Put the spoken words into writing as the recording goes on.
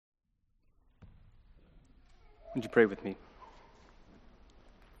Would you pray with me?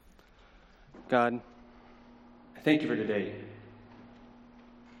 God, I thank you for today.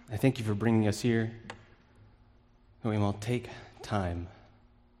 I thank you for bringing us here, that we will take time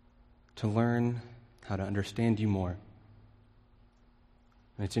to learn how to understand you more.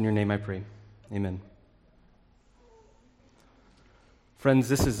 And it's in your name I pray. Amen. Friends,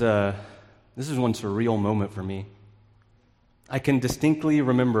 this is one surreal moment for me. I can distinctly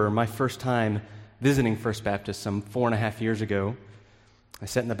remember my first time visiting First Baptist some 4.5 years ago. I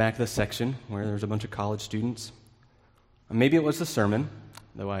sat in the back of the section where there was a bunch of college students. Maybe it was the sermon,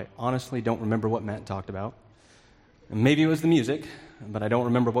 though I honestly don't remember what Matt talked about. And maybe it was the music, but I don't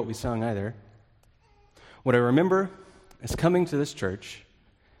remember what we sung either. What I remember is coming to this church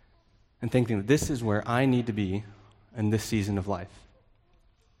and thinking that this is where I need to be in this season of life.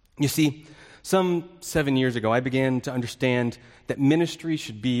 You see, some 7 years ago, I began to understand that ministry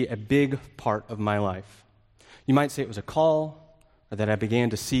should be a big part of my life. You might say it was a call, or that I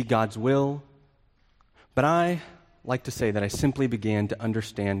began to see God's will, but I like to say that I simply began to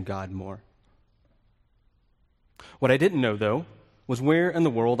understand God more. What I didn't know, though, was where in the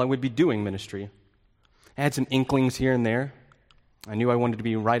world I would be doing ministry. I had some inklings here and there. I knew I wanted to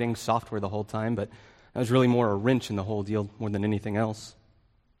be writing software the whole time, but that was really more a wrench in the whole deal more than anything else.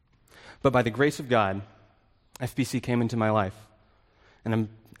 But by the grace of God, FBC came into my life, and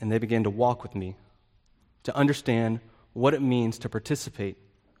they began to walk with me to understand what it means to participate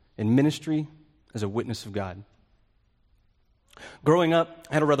in ministry as a witness of God. Growing up,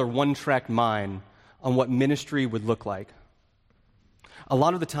 I had a rather one-track mind on what ministry would look like. A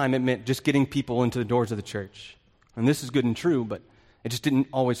lot of the time, it meant just getting people into the doors of the church. And this is good and true, but it just didn't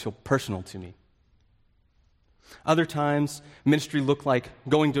always feel personal to me. Other times, ministry looked like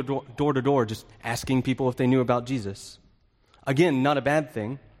going door to door, just asking people if they knew about Jesus. Again, not a bad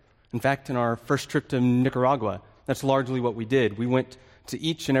thing. In fact, in our first trip to Nicaragua, that's largely what we did. We went to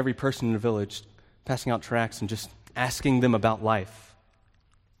each and every person in the village, passing out tracts and just asking them about life.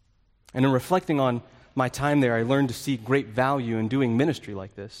 And in reflecting on my time there, I learned to see great value in doing ministry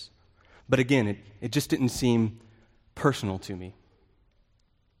like this. But again, it just didn't seem personal to me.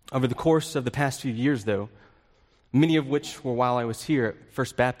 Over the course of the past few years, though, many of which were while I was here at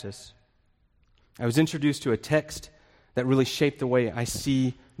First Baptist, I was introduced to a text that really shaped the way I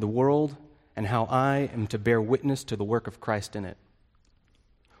see the world and how I am to bear witness to the work of Christ in it.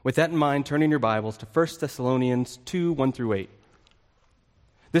 With that in mind, turn in your Bibles to 1 Thessalonians 2, 1 through 8.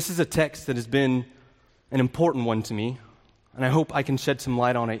 This is a text that has been an important one to me, and I hope I can shed some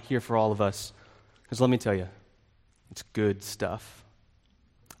light on it here for all of us, because let me tell you, it's good stuff.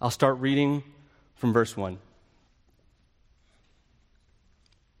 I'll start reading from verse 1.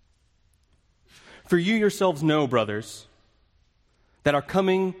 For you yourselves know, brothers, that our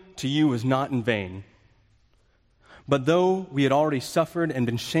coming to you was not in vain. But though we had already suffered and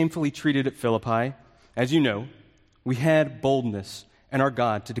been shamefully treated at Philippi, as you know, we had boldness in our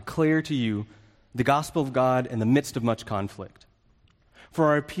God to declare to you the gospel of God in the midst of much conflict. For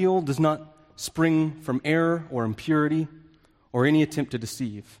our appeal does not spring from error or impurity or any attempt to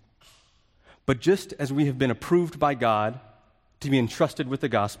deceive. But just as we have been approved by God to be entrusted with the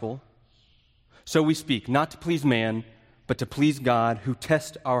gospel, so we speak, not to please man, but to please God, who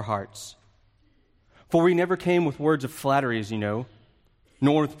tests our hearts. For we never came with words of flattery, as you know,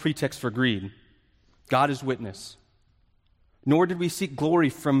 nor with pretext for greed. God is witness. Nor did we seek glory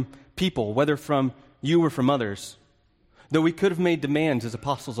from people, whether from you or from others, though we could have made demands as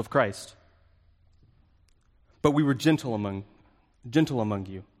apostles of Christ. But we were gentle among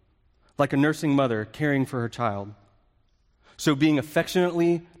you, like a nursing mother caring for her child. So being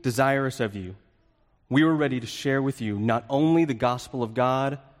affectionately desirous of you, we were ready to share with you not only the gospel of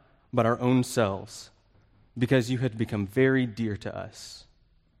God, but our own selves, because you had become very dear to us.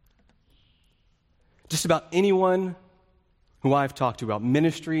 Just about anyone who I've talked to about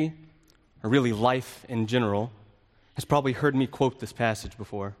ministry, or really life in general, has probably heard me quote this passage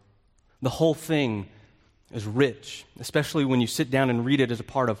before. The whole thing is rich, especially when you sit down and read it as a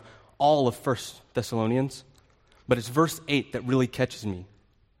part of all of 1 Thessalonians. But it's verse 8 that really catches me.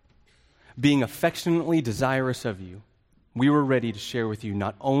 Being affectionately desirous of you, we were ready to share with you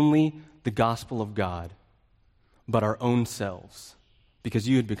not only the gospel of God, but our own selves, because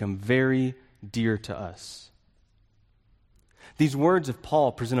you had become very dear to us. These words of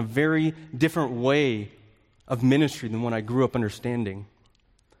Paul present a very different way of ministry than what I grew up understanding.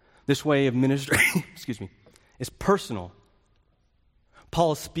 This way of ministry, is personal.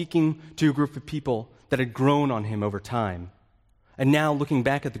 Paul is speaking to a group of people that had grown on him over time. And now, looking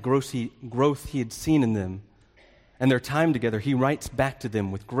back at the growth he had seen in them and their time together, he writes back to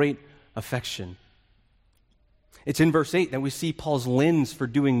them with great affection. It's in verse 8 that we see Paul's lens for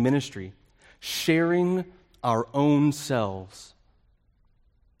doing ministry, sharing our own selves.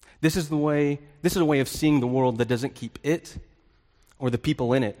 This is a way of seeing the world that doesn't keep it or the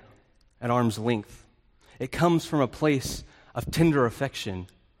people in it at arm's length. It comes from a place of tender affection.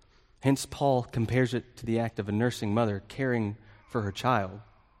 Hence, Paul compares it to the act of a nursing mother caring for her child.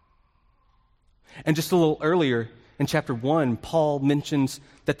 And just a little earlier in chapter 1, Paul mentions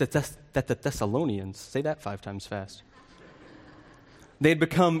that the Thessalonians, say that 5 times fast, they had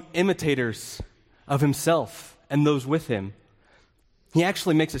become imitators of himself and those with him. He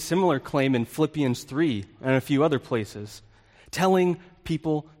actually makes a similar claim in Philippians 3 and a few other places, telling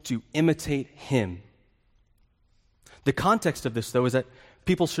people to imitate him. The context of this, though, is that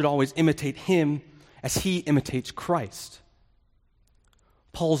people should always imitate him as he imitates Christ.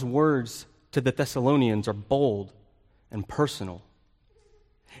 Paul's words to the Thessalonians are bold and personal.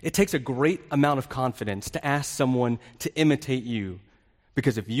 It takes a great amount of confidence to ask someone to imitate you,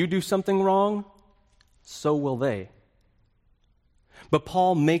 because if you do something wrong, so will they. But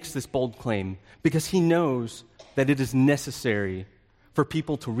Paul makes this bold claim because he knows that it is necessary for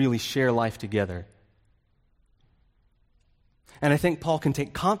people to really share life together. And I think Paul can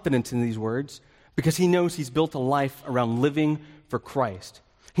take confidence in these words because he knows he's built a life around living for Christ.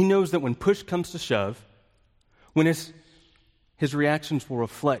 He knows that when push comes to shove, when his reactions will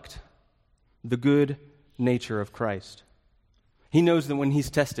reflect the good nature of Christ. He knows that when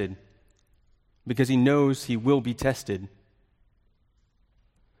he's tested, because he knows he will be tested,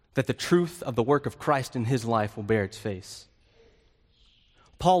 that the truth of the work of Christ in his life will bear its face.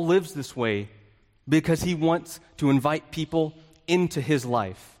 Paul lives this way because he wants to invite people into his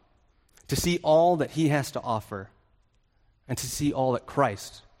life, to see all that he has to offer, and to see all that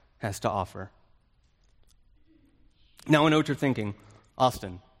Christ has to offer. Now I know what you're thinking.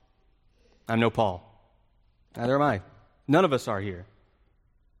 Austin, I'm no Paul. Neither am I. None of us are here.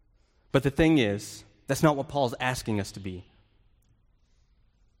 But the thing is, that's not what Paul's asking us to be.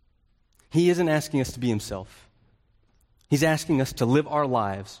 He isn't asking us to be himself. He's asking us to live our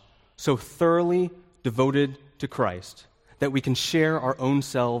lives so thoroughly devoted to Christ that we can share our own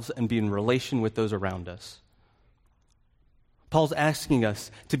selves and be in relation with those around us. Paul's asking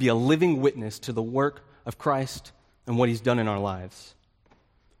us to be a living witness to the work of Christ and what he's done in our lives.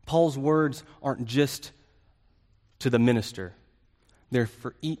 Paul's words aren't just to the minister. They're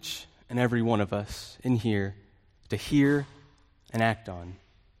for each and every one of us in here to hear and act on.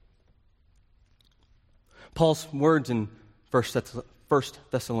 Paul's words in 1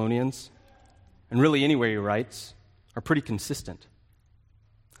 Thessalonians, and really anywhere he writes, are pretty consistent.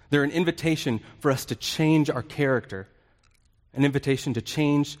 They're an invitation for us to change our character, an invitation to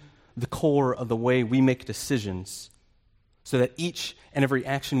change the core of the way we make decisions, so that each and every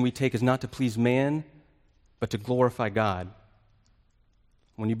action we take is not to please man, but to glorify God.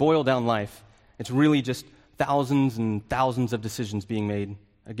 When you boil down life, it's really just thousands and thousands of decisions being made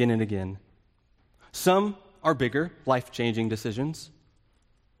again and again. Some are bigger, life-changing decisions.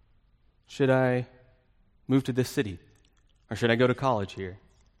 Should I move to this city? Or should I go to college here?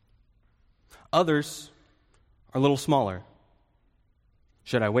 Others are a little smaller.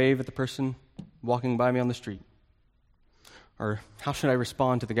 Should I wave at the person walking by me on the street? Or how should I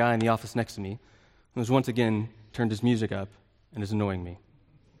respond to the guy in the office next to me who has once again turned his music up and is annoying me?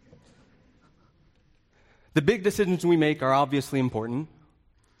 The big decisions we make are obviously important,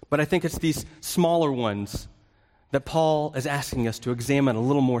 but I think it's these smaller ones that Paul is asking us to examine a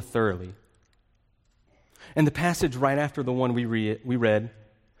little more thoroughly. In the passage right after the one we read,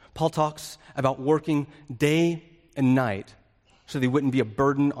 Paul talks about working day and night so they wouldn't be a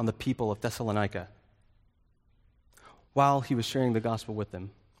burden on the people of Thessalonica while he was sharing the gospel with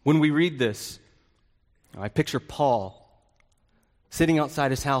them. When we read this, I picture Paul sitting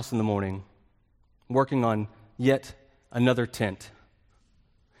outside his house in the morning, working on yet another tent.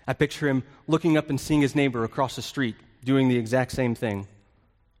 I picture him looking up and seeing his neighbor across the street doing the exact same thing.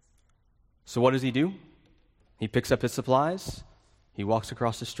 So what does he do? He picks up his supplies, he walks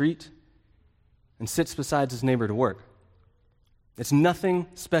across the street, and sits beside his neighbor to work. It's nothing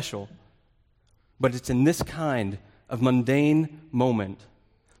special, but it's in this kind of mundane moment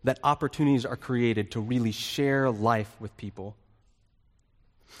that opportunities are created to really share life with people.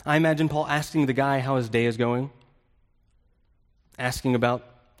 I imagine Paul asking the guy how his day is going, asking about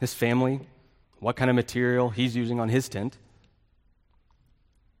his family, what kind of material he's using on his tent.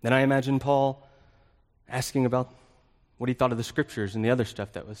 Then I imagine Paul asking about what he thought of the scriptures and the other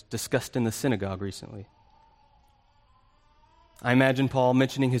stuff that was discussed in the synagogue recently. I imagine Paul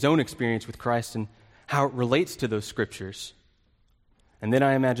mentioning his own experience with Christ and how it relates to those scriptures, And then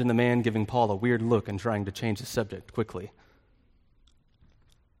I imagine the man giving Paul a weird look and trying to change the subject quickly.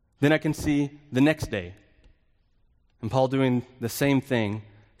 Then I can see the next day, and Paul doing the same thing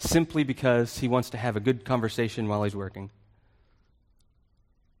simply because he wants to have a good conversation while he's working.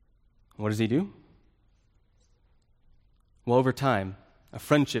 What does he do? Well, over time, a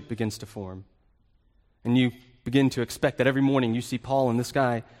friendship begins to form. And you begin to expect that every morning you see Paul and this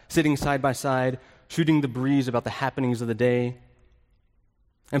guy sitting side by side, shooting the breeze about the happenings of the day.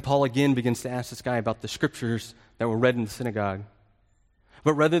 And Paul again begins to ask this guy about the scriptures that were read in the synagogue.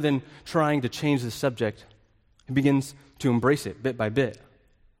 But rather than trying to change the subject, he begins to embrace it bit by bit.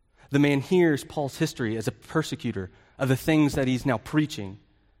 The man hears Paul's history as a persecutor of the things that he's now preaching,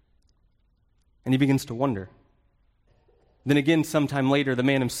 and he begins to wonder. Then again, sometime later, the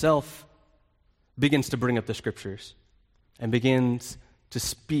man himself begins to bring up the scriptures and begins to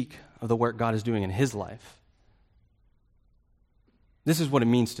speak of the work God is doing in his life. This is what it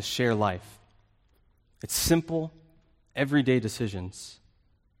means to share life. It's simple, everyday decisions.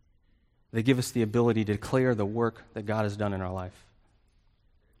 They give us the ability to declare the work that God has done in our life.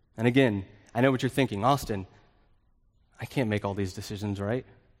 And again, I know what you're thinking. Austin, I can't make all these decisions, right?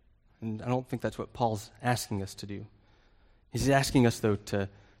 And I don't think that's what Paul's asking us to do. He's asking us, though, to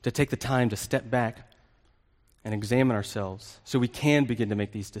take the time to step back and examine ourselves so we can begin to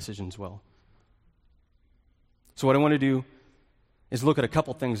make these decisions well. So what I want to do is look at a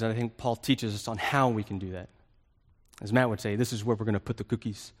couple things that I think Paul teaches us on how we can do that. As Matt would say, this is where we're going to put the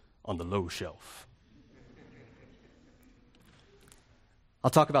cookies on the low shelf. I'll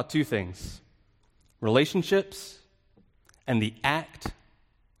talk about two things: relationships and the act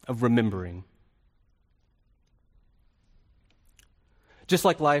of remembering. Just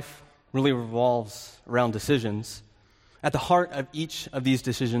like life really revolves around decisions, at the heart of each of these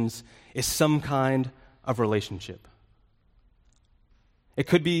decisions is some kind of relationship. It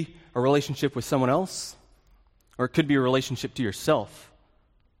could be a relationship with someone else, or it could be a relationship to yourself.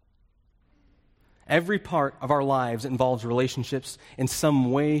 Every part of our lives involves relationships in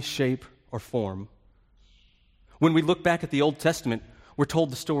some way, shape, or form. When we look back at the Old Testament, we're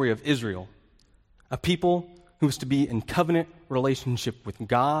told the story of Israel, a people who was to be in covenant relationship with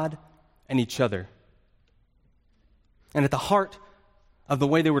God and each other. And at the heart of the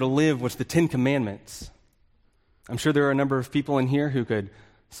way they were to live was the Ten Commandments. I'm sure there are a number of people in here who could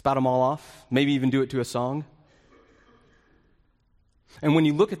spout them all off, maybe even do it to a song. And when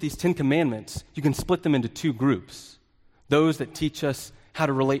you look at these 10 commandments, you can split them into two groups: those that teach us how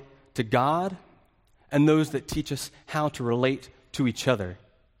to relate to God, and those that teach us how to relate to each other.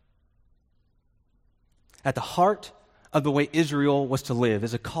 At the heart of the way Israel was to live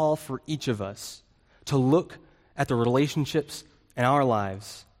is a call for each of us to look at the relationships in our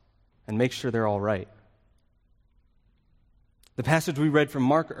lives and make sure they're all right. The passage we read from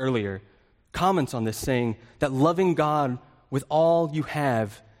Mark earlier comments on this, saying that loving God with all you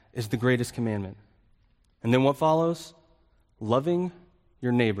have is the greatest commandment. And then what follows? Loving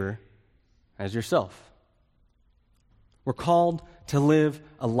your neighbor as yourself. We're called to live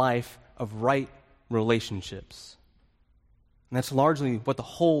a life of right relationships. And that's largely what the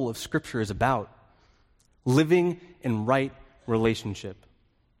whole of Scripture is about: living in right relationship.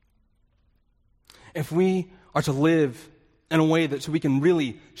 If we are to live in a way that so we can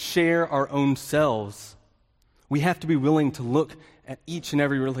really share our own selves, we have to be willing to look at each and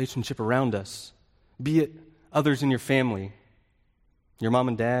every relationship around us, be it others in your family, your mom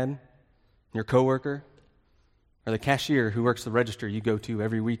and dad, your coworker, or the cashier who works the register you go to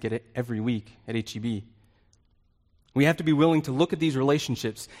every week at HEB. We have to be willing to look at these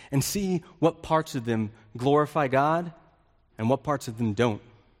relationships and see what parts of them glorify God and what parts of them don't.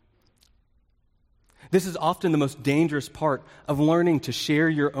 This is often the most dangerous part of learning to share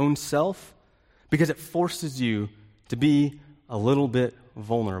your own self, because it forces you to be a little bit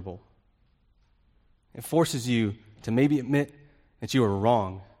vulnerable. It forces you to maybe admit that you were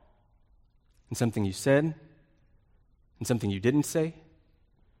wrong in something you said, in something you didn't say,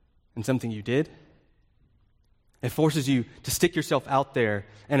 in something you did. It forces you to stick yourself out there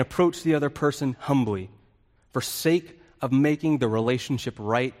and approach the other person humbly for sake of making the relationship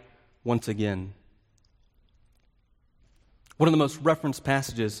right once again. One of the most referenced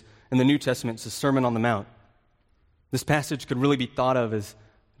passages in the New Testament is the Sermon on the Mount. This passage could really be thought of as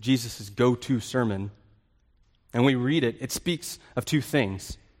Jesus' go-to sermon. And when we read it, it speaks of two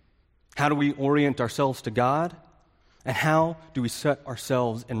things: how do we orient ourselves to God, and how do we set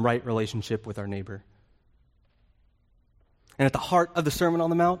ourselves in right relationship with our neighbor? And at the heart of the Sermon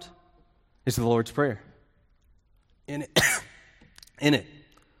on the Mount is the Lord's Prayer. In it,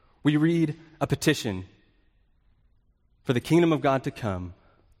 we read a petition for the kingdom of God to come,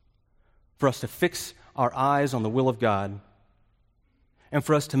 for us to fix our eyes on the will of God, and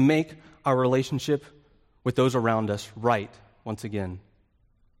for us to make our relationship with those around us right once again.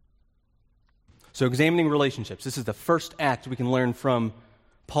 So examining relationships, this is the first act we can learn from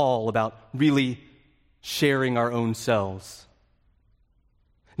Paul about really sharing our own selves.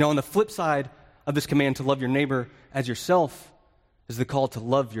 Now, on the flip side of this command to love your neighbor as yourself is the call to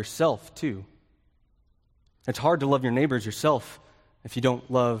love yourself too. It's hard to love your neighbor as yourself if you don't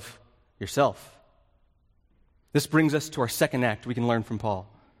love yourself. This brings us to our second act we can learn from Paul.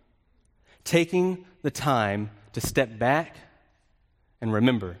 Taking the time to step back and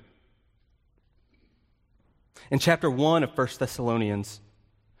remember. In chapter 1 of 1 Thessalonians,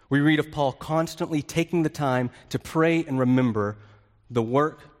 we read of Paul constantly taking the time to pray and remember the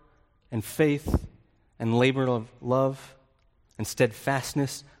work and faith and labor of love and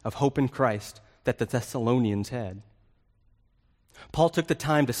steadfastness of hope in Christ that the Thessalonians had. Paul took the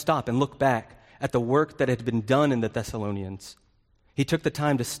time to stop and look back at the work that had been done in the Thessalonians. He took the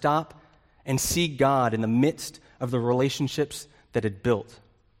time to stop and see God in the midst of the relationships that had built.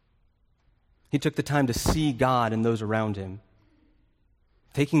 He took the time to see God in those around him.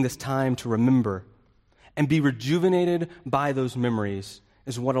 Taking this time to remember and be rejuvenated by those memories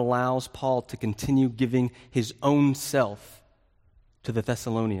is what allows Paul to continue giving his own self to the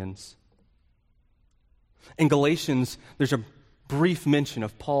Thessalonians. In Galatians, there's a brief mention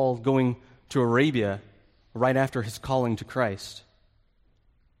of Paul going to Arabia right after his calling to Christ.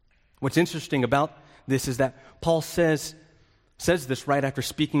 What's interesting about this is that Paul says this right after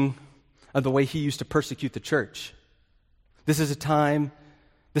speaking of the way he used to persecute the church. This time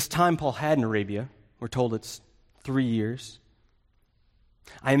Paul had in Arabia, we're told it's 3 years.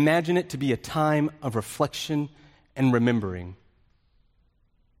 I imagine it to be a time of reflection and remembering.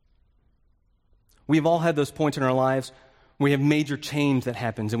 We've all had those points in our lives where we have major change that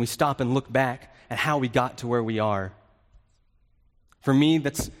happens and we stop and look back at how we got to where we are. For me,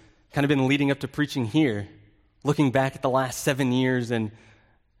 that's kind of been leading up to preaching here, looking back at the last 7 years, and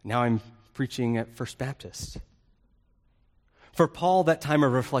now I'm preaching at First Baptist. For Paul, that time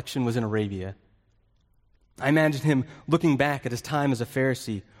of reflection was in Arabia. I imagine him looking back at his time as a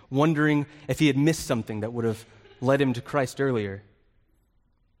Pharisee, wondering if he had missed something that would have led him to Christ earlier.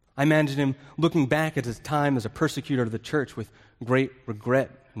 I imagine him looking back at his time as a persecutor of the church with great regret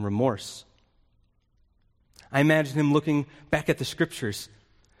and remorse. I imagine him looking back at the Scriptures,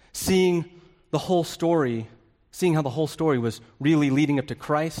 seeing how the whole story was really leading up to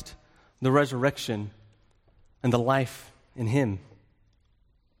Christ, the resurrection, and the life in him.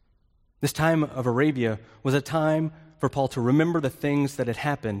 This time of Arabia was a time for Paul to remember the things that had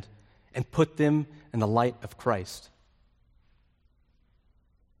happened and put them in the light of Christ.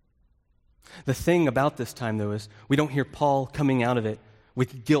 The thing about this time, though, is we don't hear Paul coming out of it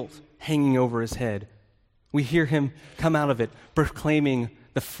with guilt hanging over his head. We hear him come out of it proclaiming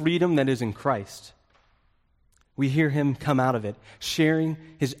the freedom that is in Christ. We hear him come out of it sharing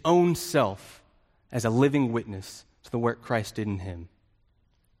his own self as a living witness to the work Christ did in him.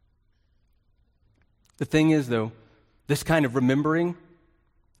 The thing is, though, this kind of remembering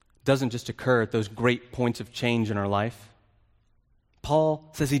doesn't just occur at those great points of change in our life. Paul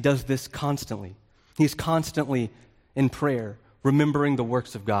says he does this constantly. He's constantly in prayer, remembering the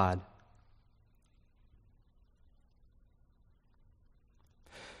works of God.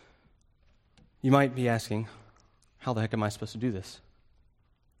 You might be asking, how the heck am I supposed to do this?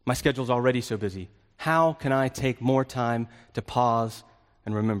 My schedule's already so busy. How can I take more time to pause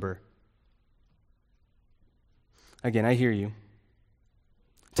and remember? Again, I hear you.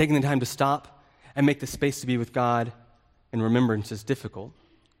 Taking the time to stop and make the space to be with God in remembrance is difficult,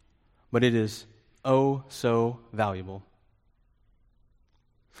 but it is oh so valuable.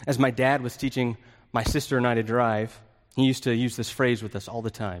 As my dad was teaching my sister and I to drive, he used to use this phrase with us all the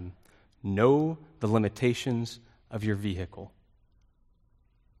time: know the limitations of your vehicle.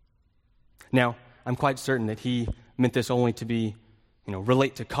 Now, I'm quite certain that he meant this only to be,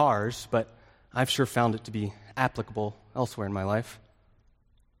 relate to cars, but I've sure found it to be applicable elsewhere in my life.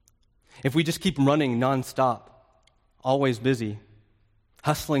 If we just keep running nonstop, always busy,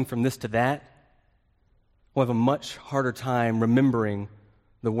 hustling from this to that, we'll have a much harder time remembering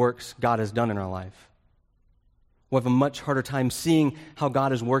the works God has done in our life. We'll have a much harder time seeing how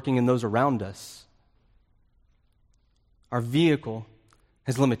God is working in those around us. Our vehicle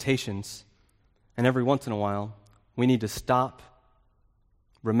has limitations, and every once in a while, we need to stop,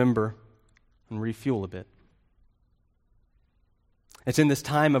 remember, and refuel a bit. It's in this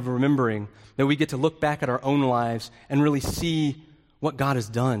time of remembering that we get to look back at our own lives and really see what God has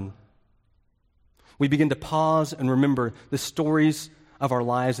done. We begin to pause and remember the stories of our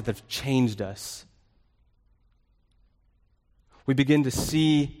lives that have changed us. We begin to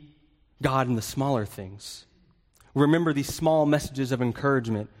see God in the smaller things. Remember these small messages of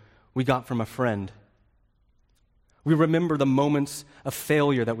encouragement we got from a friend. We remember the moments of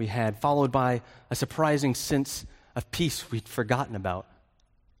failure that we had, followed by a surprising sense of peace we'd forgotten about.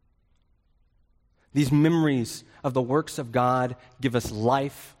 These memories of the works of God give us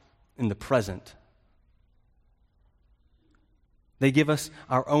life in the present. They give us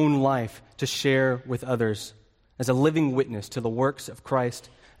our own life to share with others as a living witness to the works of Christ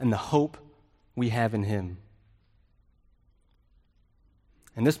and the hope we have in Him.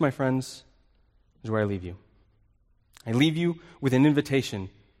 And this, my friends, is where I leave you. I leave you with an invitation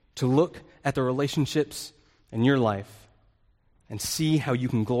to look at the relationships in your life and see how you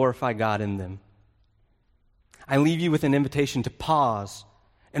can glorify God in them. I leave you with an invitation to pause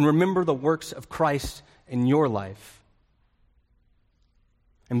and remember the works of Christ in your life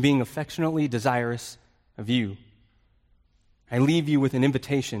and being affectionately desirous of you. I leave you with an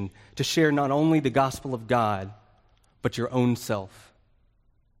invitation to share not only the gospel of God, but your own self,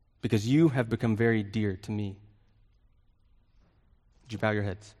 because you have become very dear to me. Would you bow your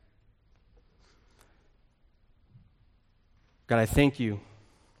heads? God, I thank you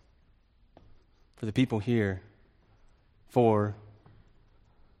for the people here, for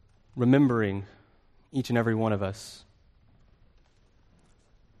remembering each and every one of us.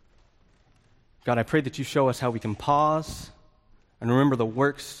 God, I pray that you show us how we can pause and remember the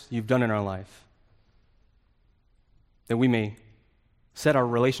works you've done in our life, that we may set our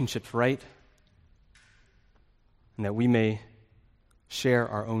relationships right, and that we may share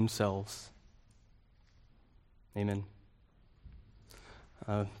our own selves. Amen.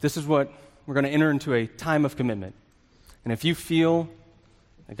 This is what we're going to enter into a time of commitment. And if you feel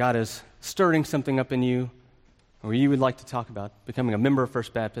that God is stirring something up in you, or you would like to talk about becoming a member of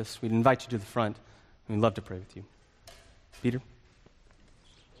First Baptist, we'd invite you to the front, and we'd love to pray with you. Peter?